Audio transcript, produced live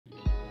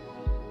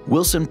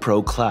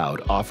WilsonPro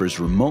Cloud offers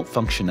remote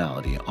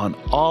functionality on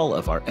all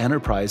of our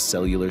enterprise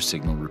cellular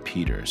signal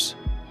repeaters.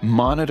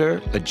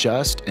 Monitor,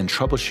 adjust, and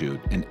troubleshoot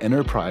an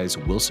enterprise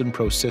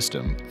WilsonPro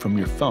system from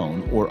your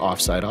phone or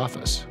offsite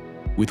office.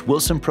 With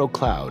WilsonPro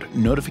Cloud,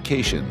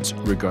 notifications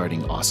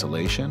regarding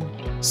oscillation,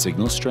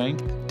 signal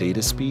strength,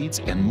 data speeds,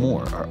 and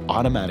more are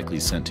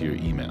automatically sent to your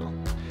email.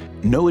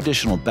 No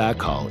additional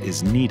backhaul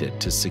is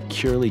needed to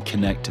securely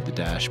connect to the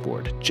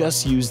dashboard.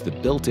 Just use the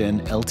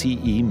built-in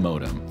LTE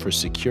modem for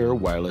secure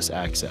wireless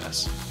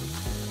access.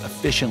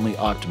 Efficiently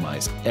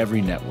optimize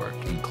every network,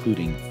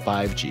 including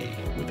 5G,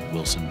 with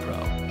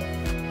WilsonPro.